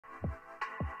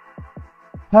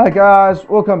Hi guys,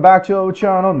 welcome back to our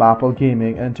channel Maple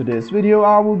Gaming. In today's video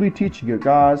I will be teaching you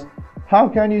guys how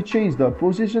can you change the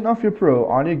position of your pro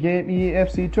on your game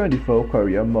EAFC 24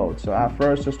 career mode. So at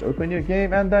first just open your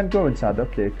game and then go inside the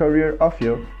player career of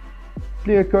your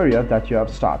player career that you have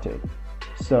started.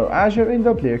 So as you're in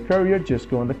the player career, just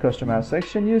go in the customize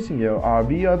section using your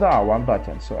RB or the R1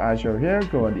 button. So as you're here,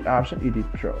 go in the option Edit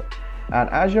Pro, and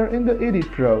as you're in the Edit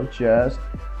Pro, just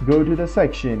go to the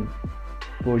section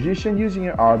position using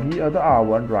your RB or the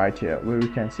R1 right here, where you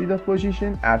can see the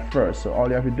position at first. So all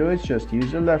you have to do is just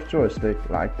use your left joystick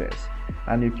like this,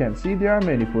 and you can see there are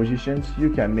many positions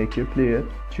you can make your player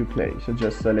to play. So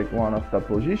just select one of the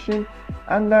position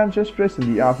and then just press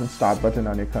in the option start button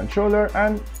on your controller,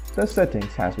 and the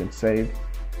settings has been saved.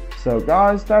 So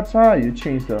guys, that's how you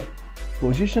change the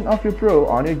position of your pro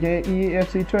on your game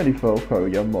EAFC 24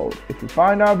 career mode. If you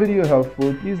find our video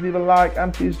helpful, please leave a like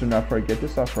and please do not forget to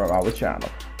subscribe our channel.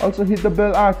 Also hit the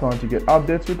bell icon to get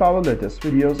updates with our latest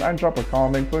videos and drop a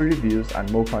comment for reviews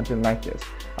and more content like this.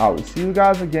 I will see you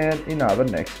guys again in our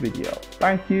next video.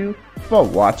 Thank you for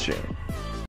watching.